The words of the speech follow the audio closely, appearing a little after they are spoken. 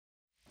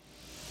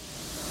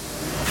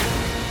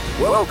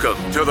Welcome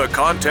to the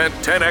Content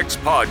 10X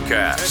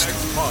Podcast,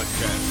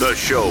 the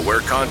show where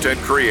content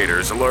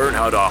creators learn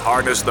how to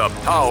harness the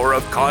power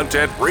of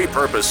content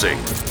repurposing.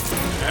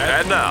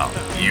 And now,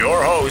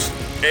 your host,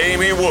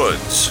 Amy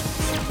Woods.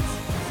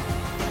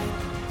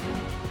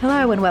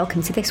 Hello and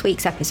welcome to this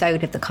week's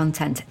episode of the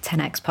Content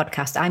 10X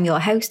Podcast. I'm your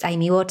host,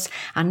 Amy Woods,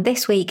 and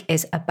this week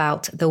is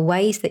about the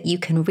ways that you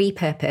can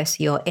repurpose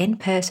your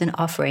in-person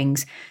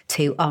offerings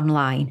to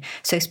online.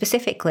 So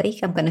specifically,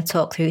 I'm going to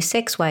talk through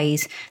 6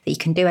 ways that you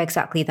can do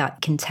exactly that.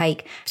 You can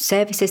take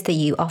services that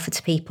you offer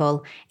to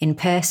people in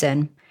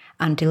person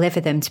and deliver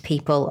them to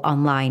people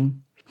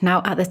online.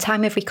 Now, at the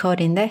time of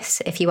recording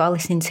this, if you are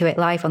listening to it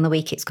live on the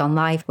week it's gone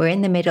live, we're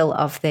in the middle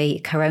of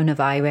the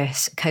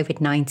coronavirus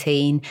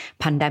COVID-19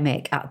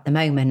 pandemic at the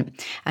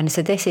moment. And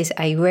so this is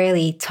a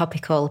really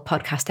topical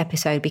podcast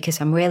episode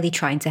because I'm really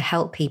trying to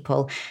help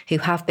people who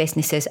have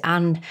businesses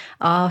and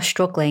are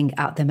struggling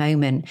at the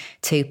moment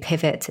to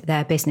pivot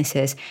their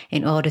businesses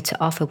in order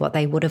to offer what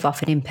they would have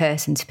offered in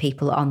person to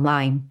people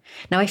online.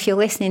 Now, if you're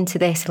listening to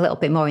this a little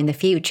bit more in the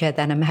future,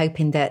 then I'm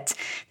hoping that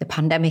the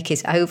pandemic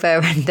is over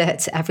and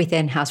that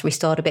everything has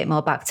restored a bit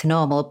more back to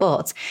normal.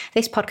 But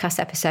this podcast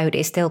episode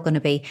is still going to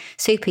be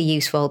super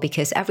useful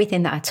because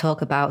everything that I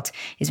talk about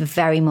is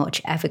very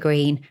much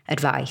evergreen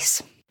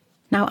advice.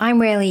 Now,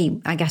 I'm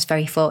really,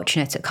 very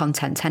fortunate at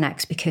Content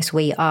 10X because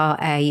we are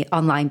an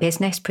online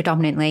business.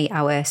 Predominantly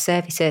our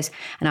services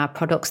and our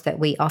products that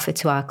we offer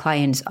to our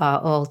clients are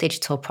all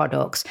digital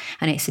products,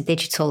 and it's a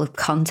digital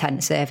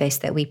content service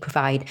that we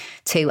provide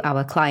to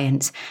our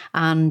clients.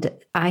 And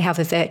I have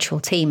a virtual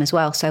team as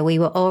well, so we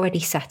were already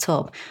set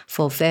up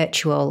for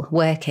virtual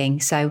working.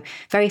 So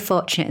very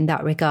fortunate in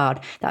that regard.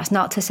 That's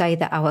not to say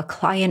that our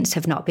clients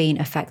have not been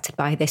affected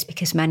by this,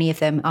 because many of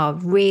them are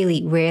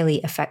really,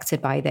 really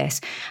affected by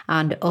this.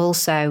 And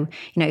also,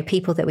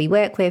 people that we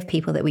work with,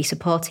 people that we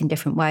support in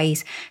different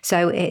ways.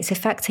 So it's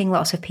affecting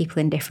lots of people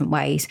in different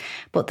ways.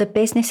 But the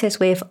businesses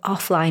with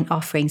offline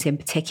offerings in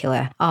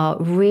particular are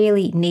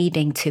really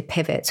needing to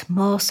pivot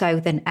more so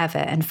than ever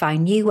and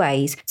find new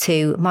ways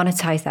to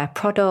monetize their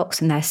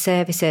products and their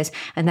services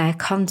and their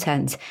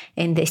content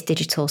in this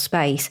digital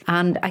space.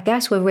 And I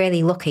guess we're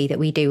really lucky that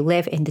we do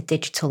live in the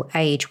digital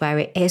age where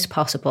it is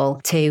possible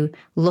to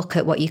look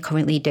at what you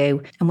currently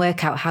do and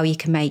work out how you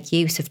can make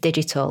use of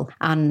digital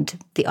and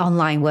the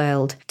online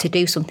world to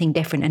do something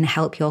different and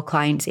help your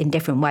clients in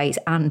different ways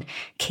and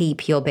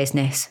keep your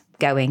business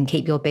going,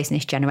 keep your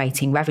business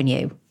generating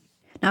revenue.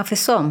 Now, for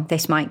some,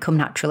 this might come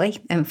naturally,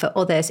 and for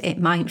others, it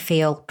might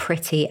feel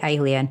pretty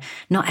alien.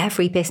 Not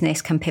every business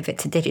can pivot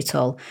to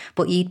digital,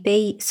 but you'd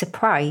be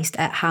surprised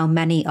at how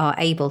many are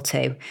able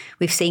to.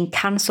 We've seen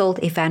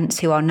cancelled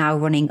events who are now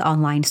running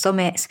online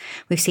summits.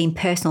 We've seen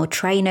personal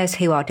trainers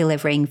who are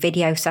delivering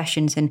video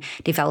sessions and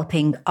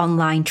developing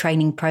online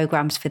training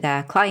programs for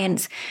their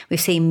clients. We've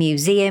seen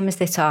museums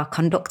that are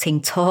conducting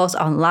tours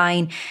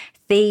online.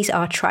 These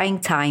are trying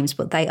times,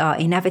 but they are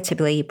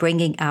inevitably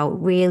bringing out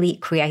really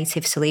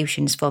creative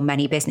solutions for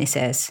many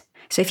businesses.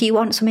 So if you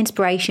want some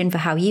inspiration for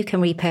how you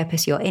can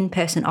repurpose your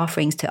in-person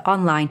offerings to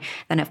online,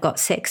 then I've got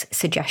 6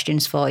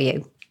 suggestions for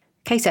you.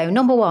 Okay, so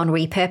number 1,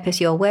 repurpose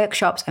your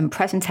workshops and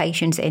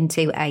presentations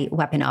into a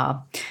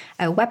webinar.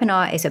 A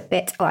webinar is a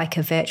bit like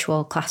a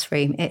virtual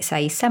classroom. It's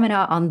a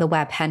seminar on the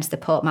web, hence the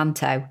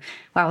portmanteau.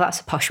 Wow, that's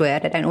a posh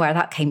word. I don't know where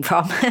that came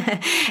from.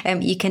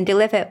 You can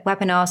deliver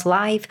webinars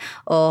live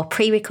or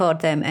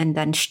pre-record them and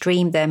then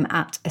stream them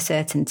at a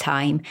certain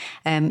time.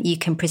 You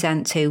can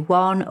present to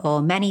one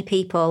or many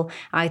people,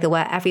 either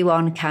where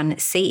everyone can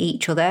see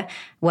each other,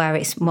 where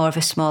it's more of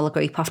a smaller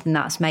group. Often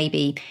that's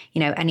maybe,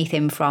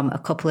 anything from a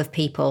couple of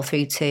people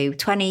through to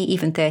 20,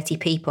 even 30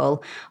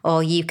 people.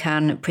 Or you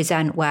can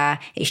present where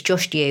it's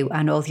just you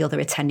and all the other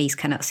attendees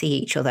cannot see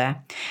each other.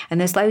 And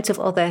there's loads of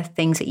other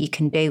things that you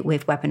can do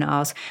with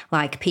webinars,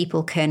 like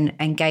people can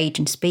engage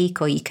and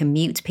speak, or you can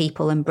mute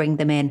people and bring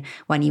them in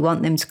when you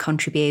want them to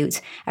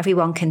contribute.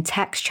 Everyone can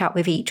text chat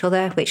with each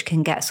other, which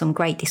can get some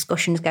great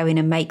discussions going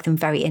and make them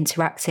very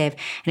interactive.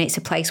 And it's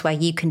a place where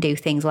you can do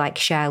things like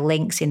share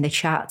links in the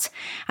chat,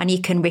 and you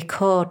can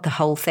record the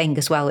whole thing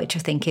as well, which I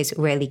think is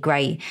really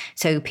great.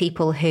 So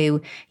people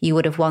who you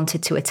would have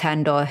wanted to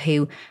attend or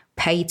who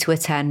paid to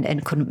attend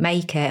and couldn't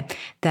make it,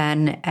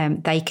 then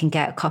they can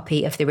get a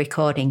copy of the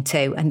recording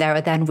too. And there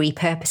are then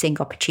repurposing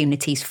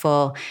opportunities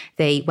for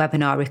the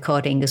webinar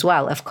recording as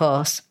well, of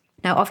course.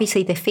 Now,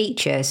 obviously the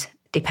features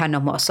depend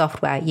on what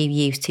software you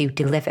use to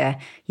deliver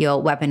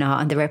your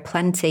webinar, and there are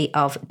plenty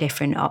of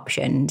different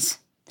options.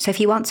 So if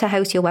you want to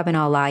host your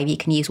webinar live, you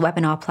can use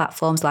webinar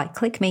platforms like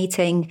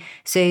ClickMeeting,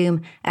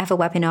 Zoom,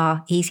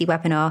 EverWebinar,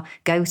 EasyWebinar,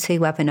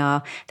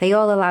 GoToWebinar. They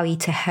all allow you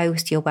to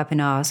host your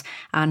webinars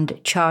and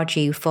charge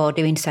you for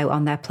doing so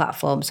on their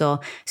platforms. Or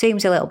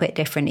Zoom's a little bit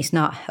different. It's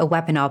not a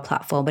webinar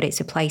platform, but it's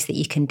a place that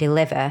you can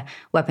deliver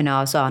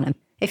webinars on.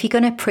 If you're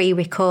going to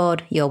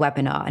pre-record your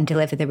webinar and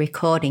deliver the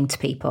recording to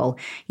people,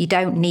 you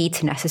don't need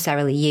to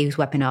necessarily use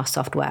webinar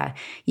software.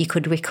 You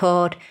could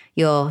record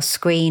your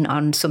screen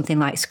on something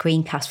like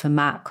Screencast for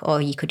Mac,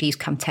 or you could use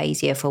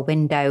Camtasia for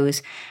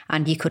Windows,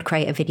 and you could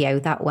create a video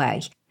that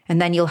way.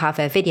 And then you'll have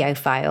a video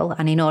file.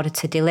 And in order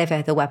to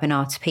deliver the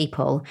webinar to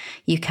people,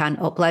 you can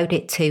upload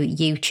it to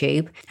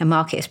YouTube and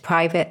mark it as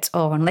private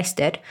or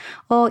unlisted,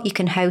 or you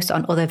can host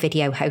on other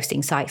video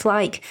hosting sites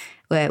like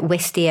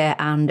Wistia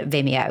and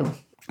Vimeo.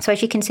 So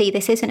as you can see,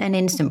 this isn't an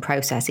instant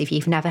process if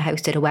you've never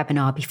hosted a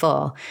webinar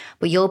before,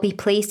 but you'll be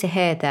pleased to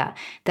hear that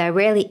there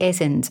really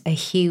isn't a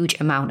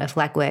huge amount of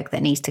legwork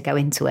that needs to go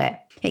into it.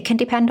 It can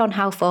depend on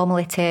how formal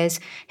it is,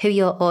 who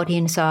your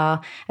audience are,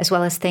 as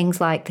well as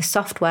things like the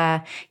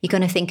software. You're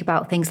going to think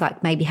about things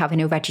like maybe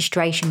having a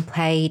registration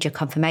page, a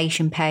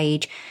confirmation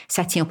page,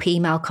 setting up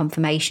email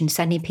confirmation,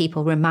 sending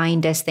people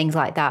reminders, things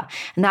like that.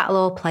 And that'll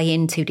all play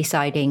into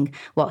deciding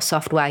what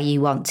software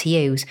you want to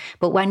use.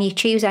 But when you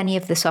choose any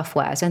of the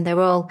softwares, and they're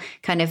all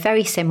kind of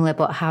very similar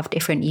but have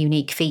different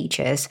unique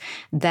features,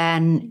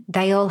 then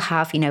they all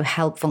have,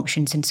 help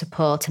functions and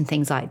support and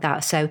things like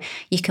that. So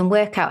you can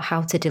work out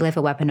how to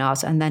deliver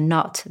webinars, and they're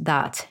not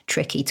that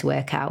tricky to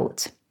work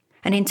out.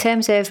 And in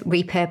terms of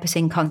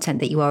repurposing content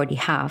that you already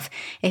have,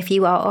 if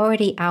you are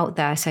already out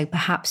there, so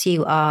perhaps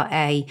you are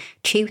a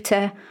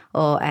tutor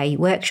or a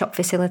workshop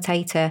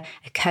facilitator,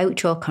 a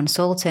coach or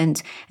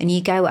consultant, and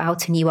you go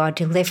out and you are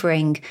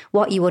delivering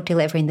what you would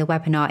deliver in the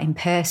webinar in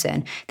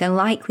person, then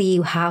likely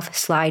you have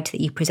slides that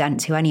you present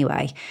to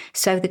anyway.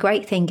 So the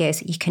great thing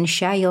is you can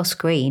share your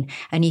screen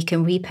and you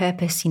can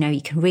repurpose,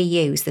 you can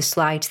reuse the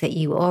slides that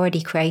you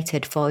already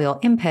created for your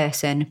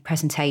in-person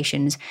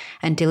presentations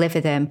and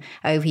deliver them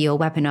over your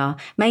webinar.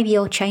 Maybe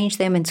you'll change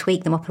them and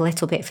tweak them up a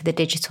little bit for the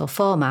digital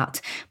format,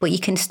 but you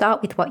can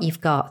start with what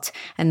you've got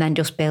and then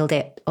just build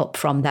it up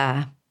from there.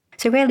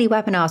 So really,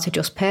 webinars are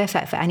just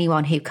perfect for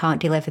anyone who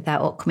can't deliver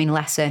their upcoming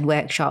lesson,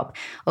 workshop,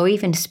 or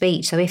even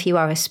speech. So if you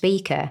are a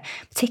speaker,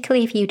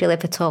 particularly if you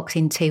deliver talks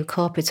into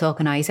corporate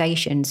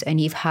organisations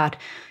and you've had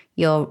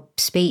your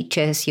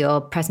speeches,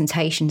 your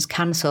presentations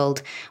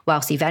cancelled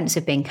whilst events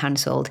have been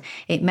cancelled,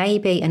 it may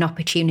be an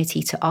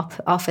opportunity to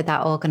offer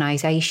that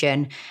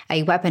organisation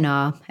a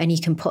webinar, and you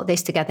can put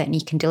this together and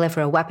you can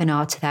deliver a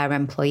webinar to their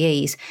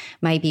employees,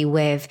 maybe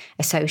with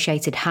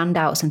associated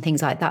handouts and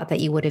things like that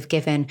you would have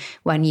given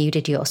when you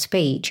did your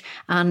speech.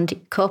 And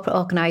corporate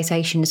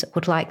organisations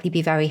would likely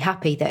be very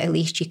happy that at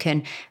least you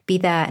can be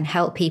there and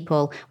help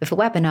people with a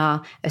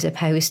webinar as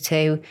opposed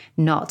to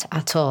not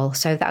at all.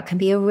 So that can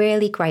be a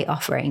really great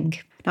offering.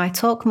 Now, I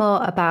talk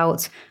more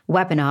about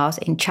webinars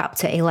in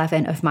chapter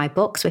 11 of my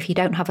book. So if you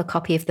don't have a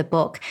copy of the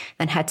book,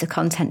 then head to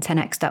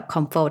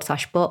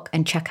content10x.com/book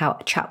and check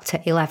out chapter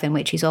 11,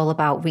 which is all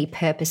about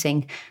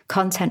repurposing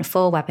content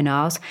for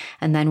webinars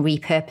and then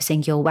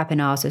repurposing your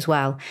webinars as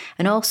well.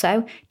 And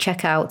also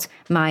check out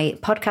my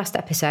podcast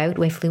episode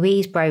with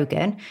Louise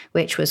Brogan,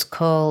 which was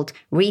called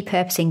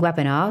Repurposing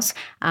Webinars.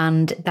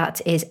 And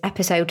that is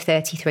episode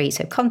 33.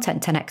 So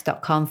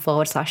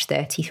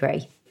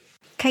content10x.com/33.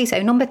 Okay,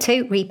 so number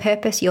 2,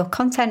 repurpose your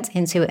content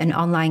into an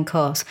online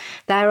course.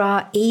 There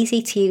are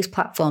easy to use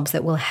platforms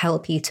that will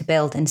help you to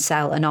build and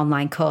sell an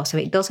online course, so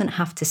it doesn't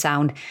have to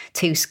sound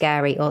too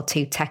scary or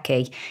too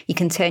techy. You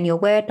can turn your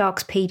Word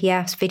docs,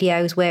 PDFs,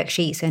 videos,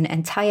 worksheets, and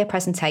entire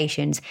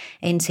presentations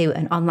into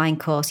an online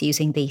course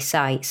using these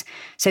sites.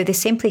 So the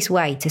simplest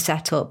way to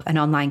set up an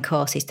online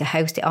course is to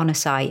host it on a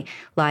site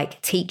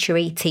like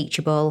Teachery,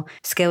 Teachable,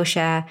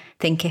 Skillshare,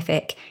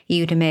 Thinkific,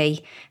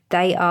 Udemy.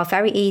 They are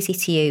very easy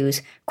to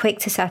use, quick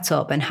to set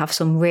up, and have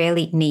some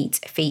really neat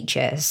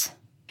features.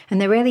 And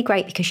they're really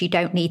great because you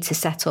don't need to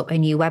set up a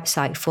new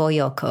website for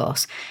your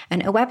course.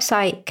 And a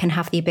website can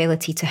have the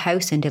ability to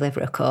host and deliver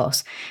a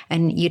course.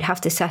 And you'd have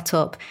to set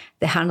up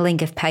the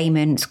handling of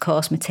payments,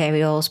 course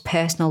materials,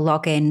 personal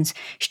logins,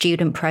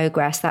 student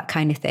progress, that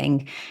kind of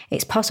thing.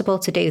 It's possible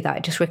to do that.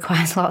 It just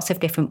requires lots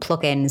of different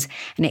plugins,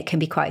 and it can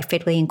be quite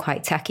fiddly and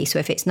quite techy. So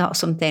if it's not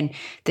something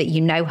that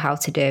you know how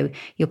to do,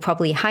 you'll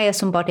probably hire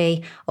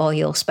somebody or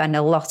you'll spend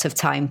a lot of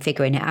time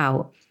figuring it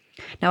out.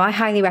 Now, I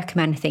highly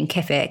recommend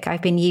Thinkific.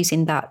 I've been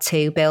using that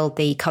to build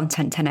the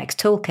Content 10x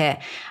toolkit,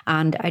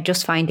 and I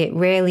just find it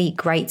really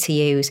great to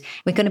use.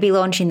 We're going to be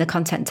launching the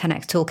Content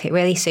 10x toolkit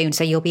really soon,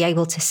 so you'll be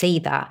able to see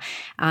that.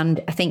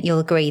 And I think you'll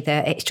agree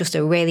that it's just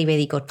a really,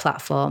 really good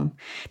platform.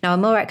 Now, a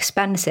more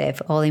expensive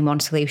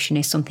all-in-one solution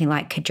is something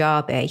like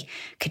Kajabi.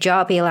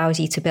 Kajabi allows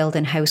you to build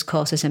and host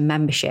courses and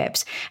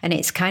memberships, and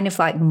it's kind of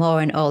like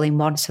more an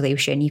all-in-one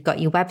solution. You've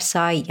got your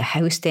website, your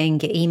hosting,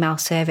 your email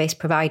service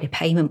provider,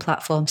 payment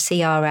platform,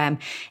 CRM.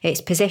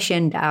 It's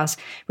positioned as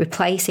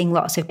replacing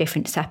lots of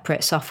different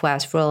separate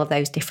softwares for all of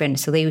those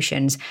different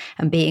solutions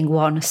and being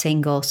one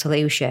single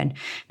solution.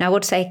 Now, I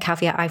would say a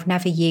caveat, I've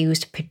never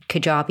used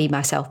Kajabi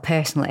myself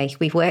personally.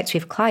 We've worked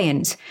with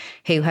clients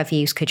who have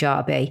used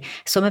Kajabi.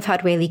 Some have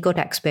had really good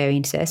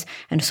experiences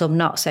and some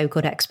not so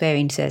good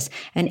experiences.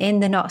 And in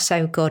the not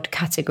so good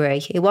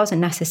category, it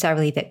wasn't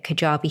necessarily that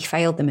Kajabi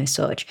failed them as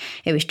such.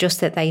 It was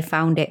just that they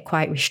found it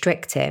quite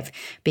restrictive,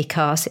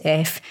 because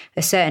if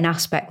a certain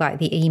aspect like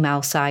the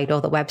email side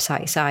or the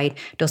website side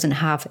doesn't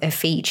have a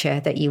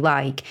feature that you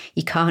like,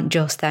 you can't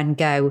just then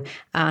go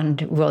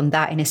and run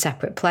that in a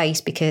separate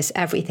place, because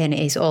everything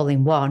is all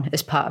in one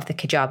as part of the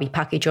Kajabi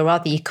package. Or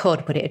rather, you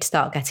could, but it'd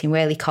start getting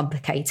really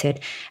complicated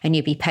and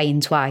you'd be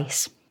paying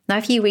twice. Now,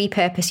 if you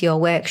repurpose your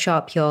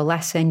workshop, your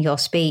lesson, your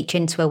speech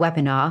into a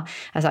webinar,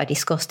 as I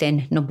discussed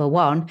in number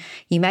 1,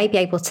 you may be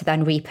able to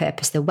then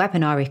repurpose the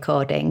webinar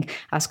recording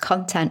as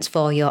content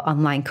for your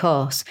online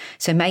course.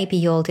 So maybe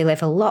you'll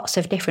deliver lots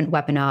of different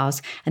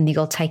webinars and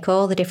you'll take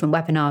all the different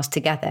webinars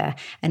together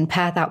and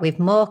pair that with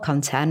more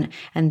content,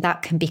 and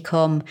that can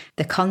become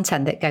the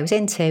content that goes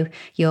into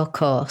your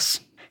course.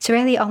 So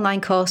really,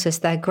 online courses,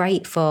 they're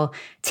great for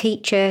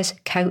teachers,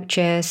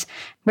 coaches,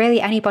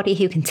 really anybody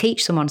who can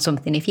teach someone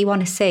something. If you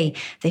want to see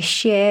the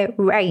sheer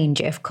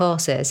range of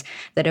courses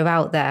that are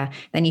out there,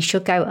 then you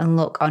should go and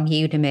look on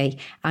Udemy,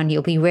 and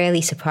you'll be really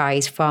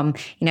surprised from,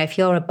 if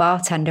you're a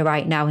bartender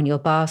right now and your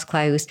bar's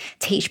closed,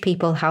 teach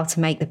people how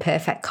to make the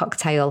perfect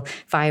cocktail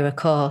via a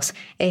course.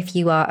 If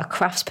you are a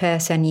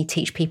craftsperson, you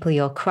teach people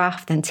your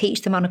craft, then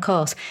teach them on a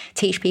course.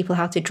 Teach people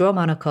how to drum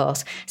on a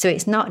course. So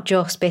it's not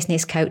just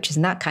business coaches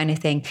and that kind of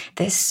thing.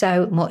 There's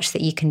so much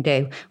that you can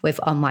do with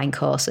online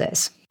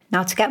courses.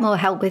 Now, to get more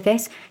help with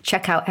this,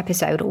 check out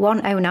episode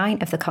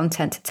 109 of the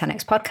Content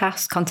 10X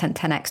podcast,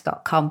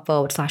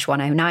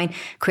 content10x.com/109,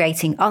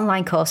 creating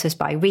online courses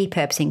by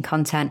repurposing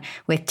content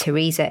with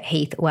Teresa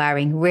Heath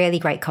Waring. Really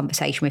great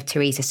conversation with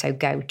Teresa, so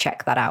go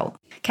check that out.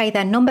 Okay,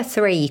 then number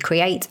 3,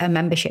 create a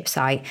membership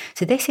site.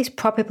 So this is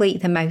probably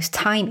the most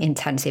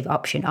time-intensive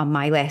option on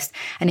my list,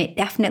 and it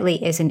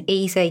definitely isn't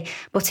easy,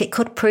 but it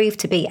could prove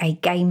to be a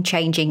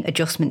game-changing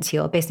adjustment to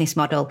your business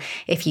model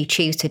if you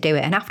choose to do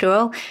it. And after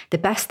all, the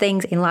best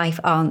things in life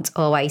aren't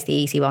always the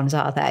easy ones,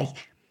 are they?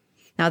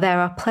 Now,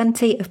 there are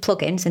plenty of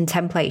plugins and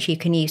templates you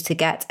can use to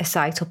get a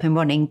site up and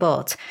running,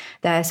 but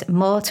there's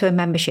more to a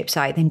membership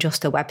site than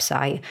just a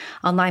website.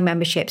 Online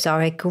memberships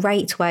are a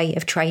great way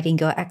of trading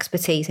your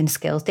expertise and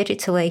skills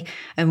digitally,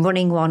 and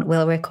running one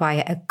will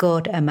require a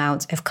good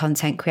amount of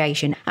content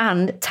creation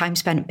and time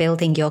spent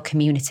building your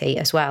community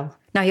as well.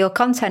 Now, your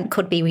content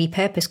could be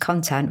repurposed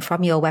content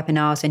from your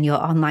webinars and your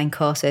online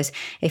courses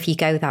if you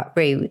go that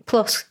route,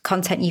 plus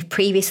content you've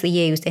previously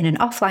used in an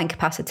offline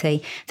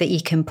capacity that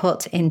you can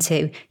put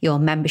into your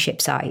membership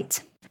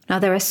site. Now,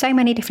 there are so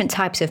many different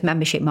types of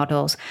membership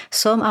models.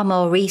 Some are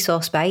more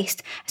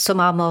resource-based, some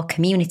are more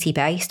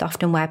community-based,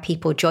 often where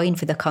people join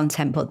for the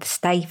content but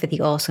stay for the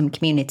awesome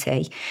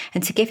community.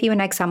 And to give you an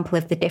example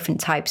of the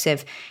different types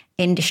of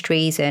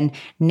industries and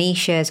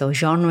niches or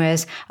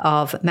genres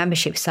of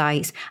membership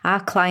sites, our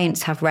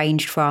clients have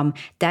ranged from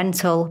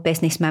dental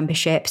business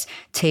memberships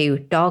to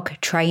dog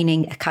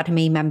training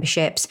academy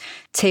memberships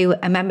to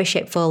a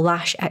membership for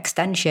lash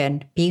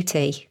extension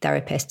beauty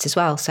therapists as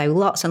well. So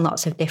lots and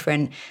lots of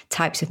different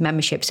types of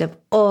memberships of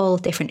all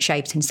different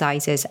shapes and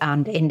sizes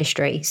and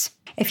industries.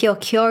 If you're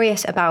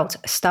curious about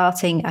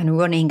starting and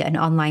running an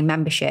online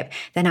membership,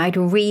 then I'd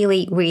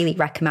really, really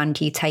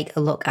recommend you take a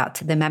look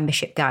at the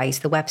Membership Guys.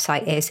 The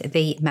website is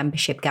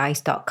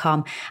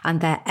themembershipguys.com, and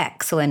their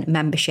excellent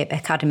membership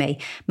academy.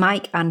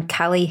 Mike and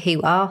Callie,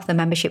 who are the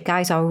Membership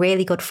Guys, are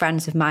really good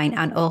friends of mine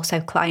and also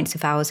clients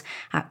of ours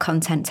at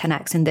Content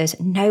 10X, and there's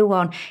no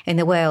one in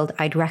the world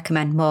I'd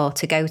recommend more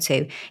to go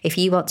to if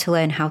you want to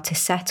learn how to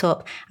set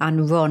up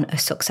and run a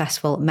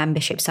successful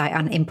membership site,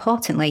 and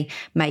importantly,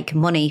 make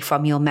money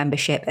from your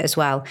membership as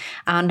well.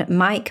 And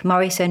Mike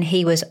Morrison,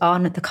 he was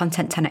on the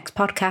Content 10X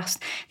podcast,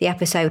 the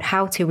episode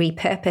How to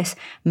Repurpose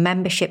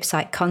Membership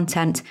Site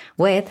Content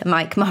with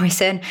Mike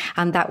Morrison,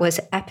 and that was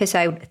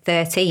episode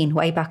 13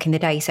 way back in the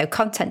day. So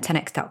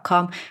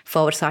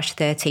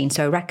content10x.com/13.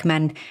 So I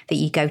recommend that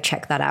you go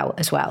check that out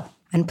as well.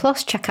 And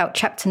plus, check out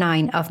chapter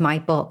 9 of my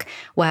book,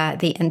 where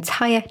the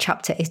entire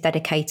chapter is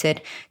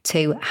dedicated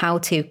to how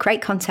to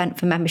create content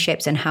for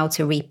memberships and how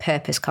to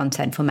repurpose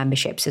content for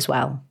memberships as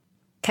well.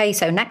 Okay,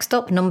 so next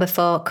up, number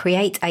 4,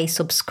 create a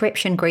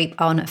subscription group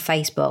on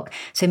Facebook.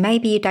 So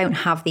maybe you don't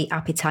have the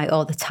appetite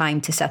or the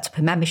time to set up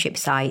a membership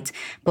site,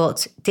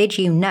 but did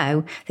you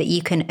know that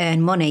you can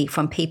earn money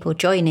from people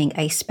joining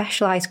a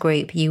specialized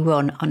group you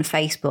run on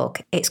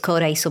Facebook? It's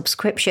called a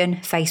subscription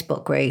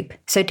Facebook group.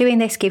 So doing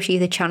this gives you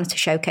the chance to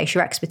showcase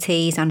your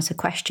expertise, answer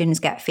questions,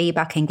 get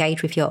feedback,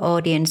 engage with your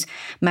audience.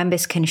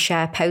 Members can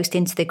share posts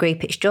into the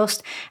group. It's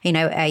just,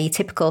 a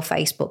typical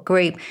Facebook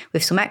group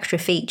with some extra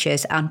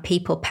features, and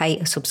people pay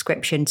a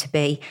subscription to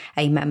be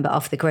a member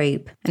of the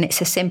group. And it's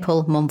a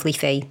simple monthly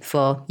fee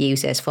for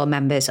users, for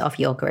members of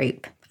your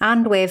group.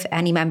 And with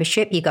any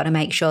membership, you've got to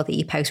make sure that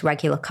you post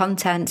regular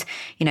content.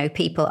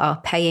 People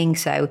are paying,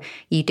 so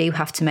you do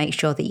have to make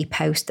sure that you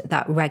post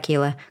that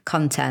regular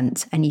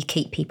content and you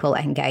keep people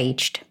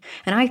engaged.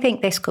 And I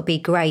think this could be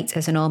great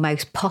as an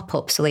almost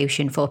pop-up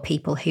solution for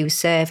people who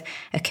serve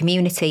a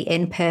community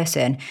in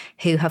person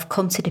who have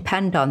come to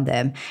depend on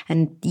them.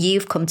 And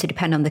you've come to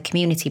depend on the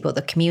community, but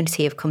the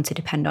community have come to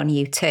depend on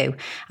you too.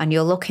 And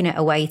you're looking at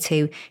a way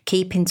to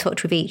keep in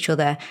touch with each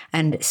other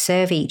and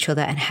serve each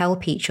other and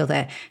help each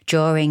other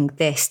during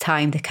this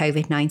time, the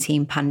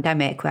COVID-19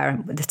 pandemic,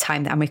 where at the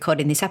time that I'm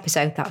recording this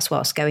episode, that's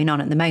what's going on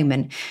at the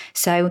moment.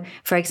 So,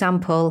 for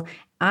example,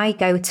 I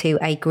go to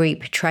a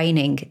group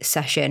training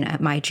session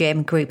at my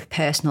gym, group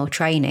personal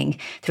training,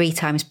 3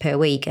 times per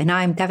week. And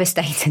I'm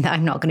devastated that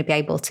I'm not going to be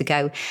able to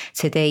go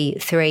to the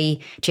 3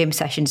 gym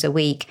sessions a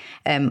week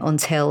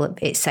until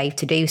it's safe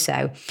to do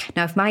so.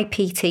 Now, if my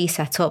PT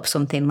set up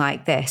something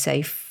like this,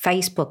 a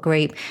Facebook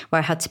group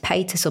where I had to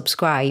pay to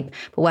subscribe,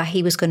 but where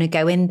he was going to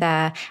go in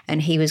there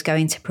and he was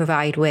going to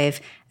provide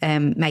with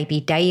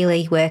maybe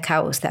daily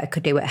workouts that I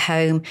could do at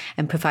home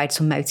and provide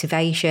some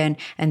motivation.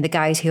 And the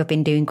guys who I've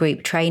been doing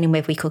group training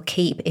with, we could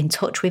keep in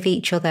touch with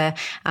each other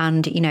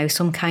and,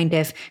 some kind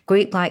of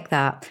group like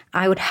that.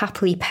 I would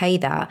happily pay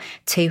that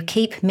to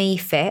keep me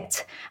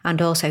fit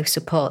and also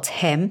support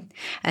him.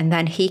 And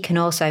then he can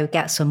also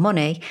get some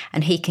money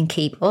and he can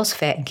keep us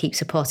fit and keep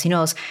supporting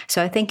us.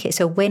 So I think it's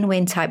a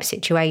win-win type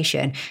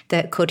situation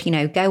that could,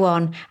 go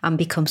on and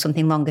become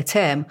something longer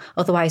term.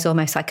 Otherwise,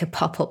 almost like a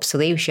pop-up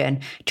solution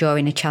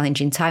during a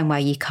challenging time where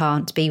you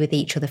can't be with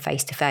each other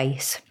face to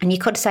face. And you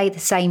could say the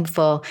same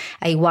for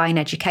a wine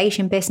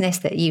education business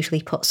that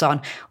usually puts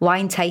on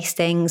wine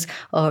tastings,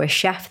 or a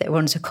chef that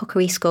runs a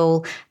cookery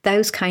school.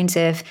 Those kinds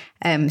of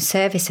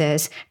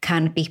services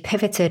can be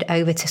pivoted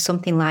over to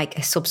something like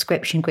a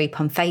subscription group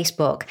on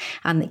Facebook,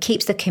 and it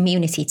keeps the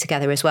community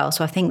together as well.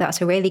 So I think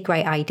that's a really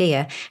great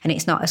idea, and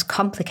it's not as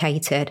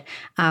complicated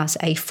as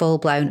a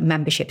full-blown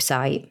membership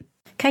site.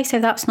 Okay, so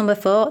that's number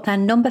 4.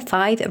 Then number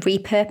 5,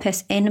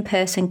 repurpose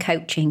in-person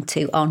coaching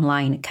to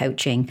online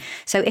coaching.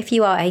 So if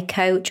you are a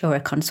coach or a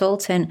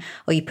consultant,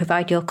 or you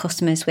provide your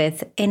customers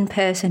with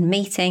in-person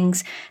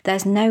meetings,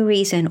 there's no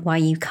reason why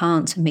you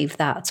can't move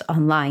that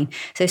online.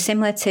 So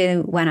similar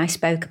to when I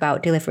spoke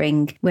about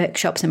delivering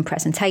workshops and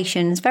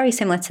presentations, very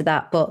similar to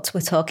that, but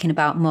we're talking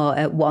about more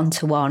at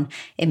one-to-one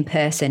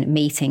in-person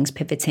meetings,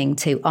 pivoting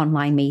to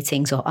online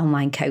meetings or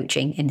online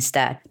coaching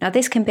instead. Now,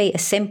 this can be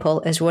as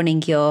simple as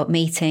running your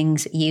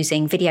meetings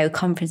using video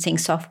conferencing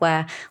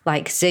software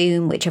like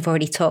Zoom, which I've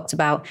already talked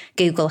about,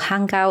 Google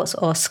Hangouts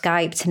or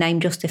Skype, to name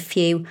just a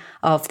few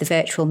of the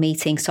virtual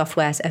meeting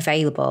softwares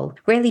available.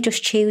 Really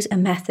just choose a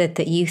method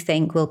that you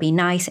think will be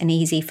nice and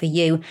easy for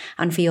you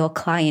and for your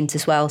client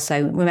as well.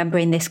 So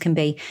remembering this can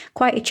be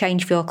quite a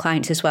change for your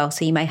clients as well.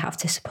 So you may have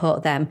to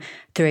support them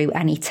through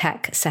any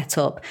tech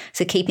setup.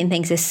 So keeping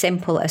things as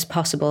simple as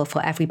possible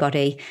for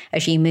everybody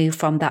as you move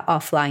from that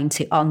offline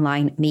to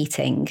online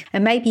meeting.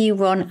 And maybe you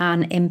run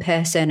an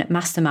in-person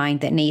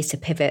mastermind that needs to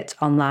pivot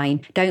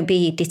online. Don't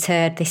be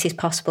deterred. This is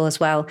possible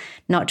as well,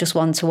 not just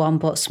one-to-one,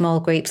 but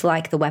small groups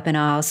like the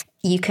webinars.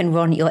 You can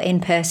run your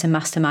in-person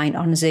mastermind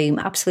on Zoom,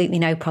 absolutely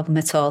no problem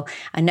at all.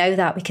 I know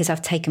that because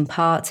I've taken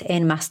part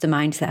in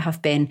masterminds that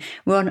have been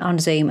run on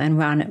Zoom and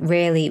ran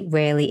really,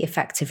 really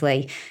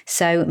effectively.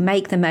 So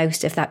make the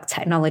most of that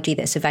technology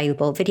that's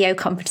available. Video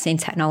conferencing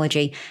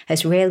technology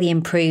has really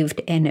improved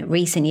in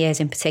recent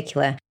years in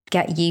particular.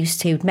 Get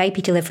used to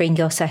maybe delivering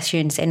your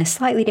sessions in a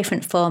slightly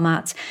different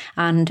format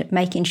and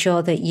making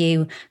sure that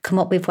you come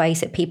up with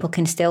ways that people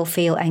can still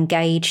feel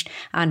engaged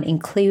and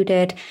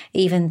included,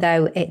 even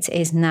though it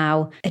is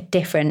now a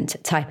different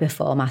type of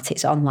format.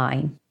 It's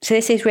online. So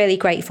this is really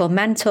great for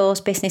mentors,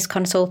 business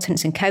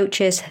consultants and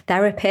coaches,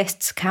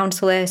 therapists,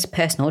 counselors,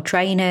 personal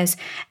trainers.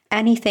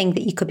 Anything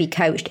that you could be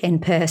coached in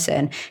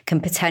person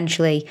can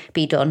potentially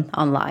be done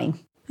online.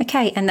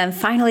 Okay, and then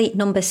finally,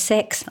 number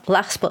 6,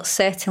 last but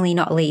certainly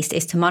not least,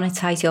 is to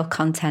monetize your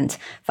content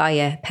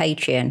via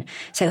Patreon.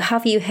 So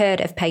have you heard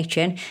of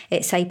Patreon?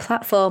 It's a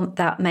platform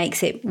that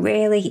makes it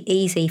really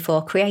easy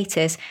for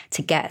creators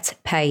to get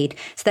paid.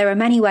 So there are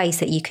many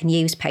ways that you can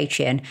use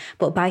Patreon,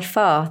 but by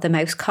far the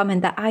most common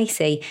that I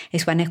see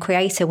is when a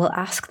creator will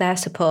ask their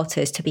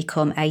supporters to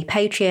become a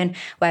Patreon,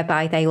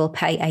 whereby they will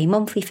pay a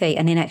monthly fee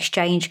and in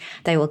exchange,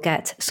 they will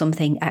get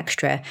something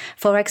extra.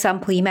 For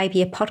example, you may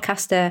be a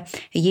podcaster,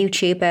 a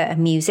YouTuber, a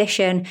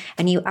musician,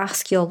 and you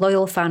ask your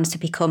loyal fans to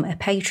become a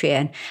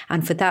Patreon,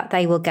 and for that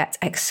they will get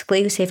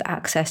exclusive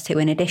access to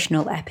an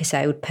additional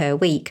episode per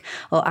week,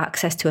 or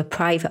access to a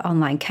private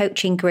online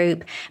coaching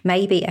group,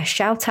 maybe a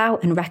shout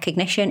out and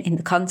recognition in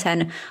the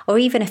content, or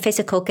even a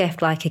physical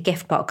gift like a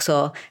gift box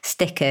or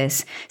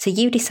stickers. So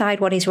you decide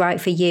what is right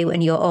for you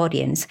and your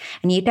audience,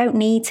 and you don't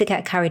need to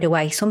get carried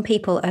away. Some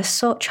people are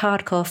such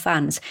hardcore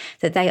fans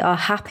that they are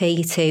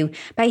happy to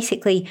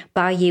basically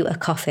buy you a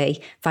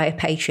coffee via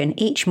Patreon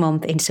each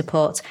month in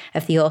support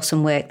of the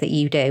awesome work that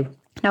you do.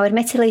 Now,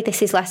 admittedly,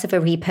 this is less of a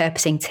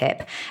repurposing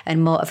tip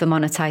and more of a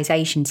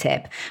monetization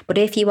tip. But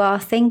if you are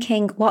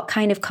thinking, what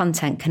kind of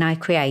content can I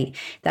create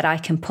that I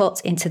can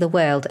put into the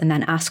world and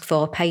then ask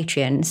for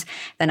Patreons,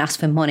 then ask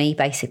for money,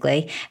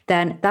 basically,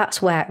 then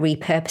that's where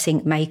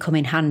repurposing may come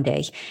in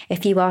handy.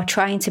 If you are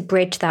trying to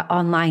bridge that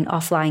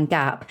online-offline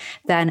gap,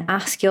 then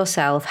ask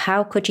yourself,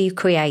 how could you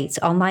create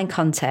online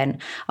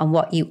content on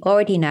what you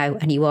already know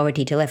and you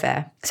already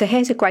deliver? So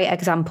here's a great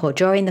example.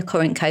 During the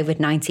current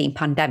COVID-19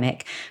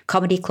 pandemic,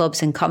 comedy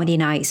clubs and and comedy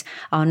nights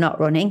are not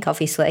running,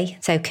 obviously.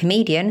 So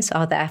comedians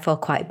are therefore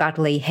quite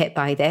badly hit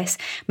by this.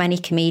 Many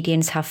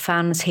comedians have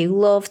fans who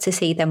love to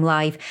see them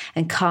live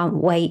and can't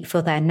wait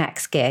for their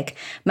next gig.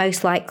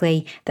 Most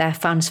likely their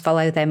fans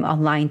follow them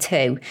online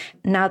too.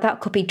 Now that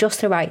could be just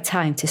the right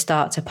time to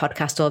start a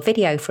podcast or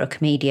video for a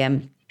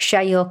comedian.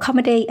 Share your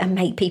comedy and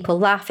make people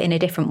laugh in a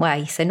different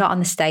way. So not on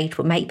the stage,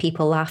 but make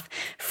people laugh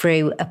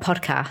through a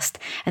podcast,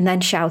 and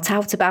then shout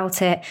out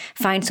about it.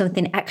 Find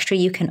something extra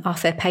you can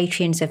offer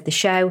patrons of the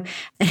show.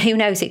 And who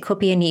knows, it could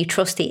be a new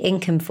trusty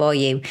income for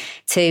you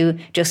to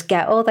just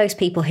get all those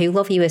people who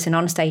love you as an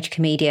onstage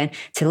comedian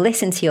to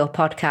listen to your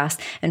podcast.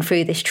 And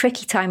through this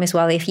tricky time as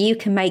well, if you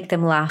can make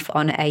them laugh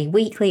on a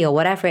weekly or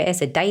whatever it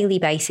is, a daily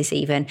basis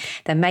even,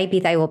 then maybe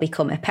they will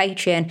become a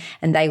patron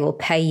and they will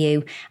pay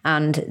you,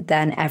 and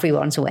then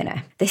everyone's a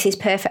winner. This is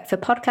perfect for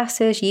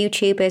podcasters,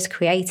 YouTubers,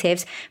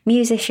 creatives,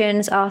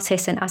 musicians,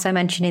 artists, and as I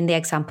mentioned in the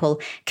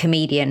example,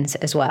 comedians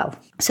as well.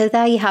 So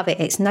there you have it.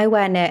 It's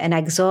nowhere near an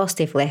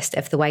exhaustive list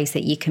of the ways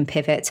that you can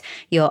pivot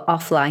your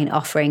offline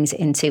offerings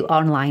into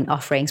online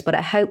offerings, but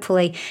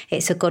hopefully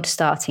it's a good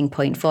starting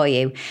point for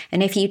you.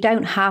 And if you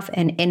don't have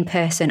an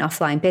in-person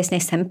offline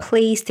business, then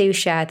please do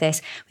share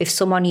this with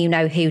someone you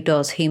know who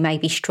does, who may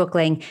be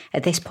struggling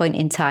at this point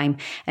in time.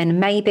 And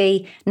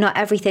maybe not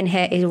everything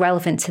here is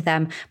relevant to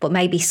them, but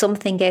maybe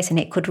something is, and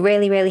it could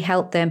really, really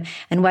help them.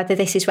 And whether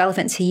this is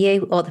relevant to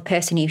you or the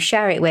person you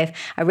share it with,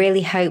 I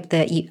really hope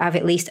that you have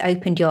at least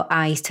opened your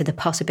eyes to the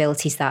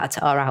possibilities that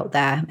are out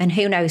there. And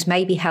who knows,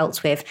 maybe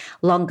helps with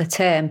longer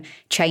term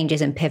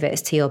changes and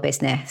pivots to your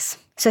business.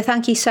 So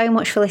thank you so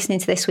much for listening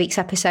to this week's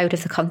episode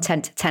of the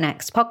Content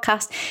 10X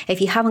podcast.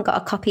 If you haven't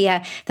got a copy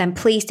yet, then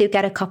please do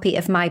get a copy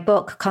of my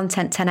book,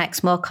 Content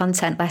 10X, More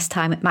Content, Less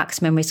Time,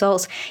 Maximum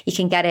Results. You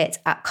can get it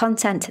at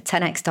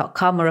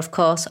content10x.com or of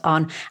course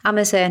on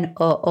Amazon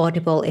or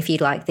Audible if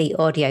you'd like the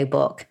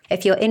audiobook.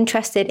 If you're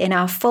interested in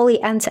our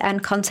fully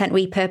end-to-end content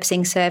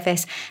repurposing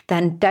service,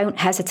 then don't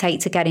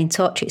hesitate to get in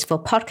touch. It's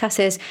for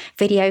podcasters,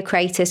 video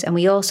creators, and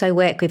we also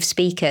work with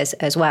speakers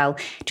as well.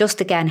 Just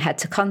again, head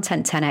to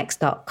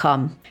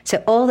content10x.com.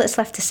 So all that's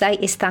left to say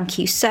is thank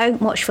you so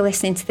much for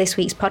listening to this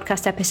week's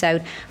podcast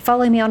episode.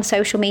 Follow me on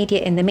social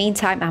media. In the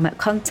meantime, I'm at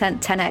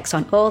Content 10X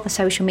on all the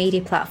social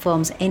media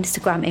platforms,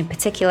 Instagram in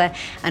particular,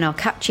 and I'll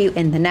catch you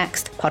in the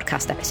next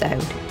podcast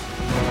episode.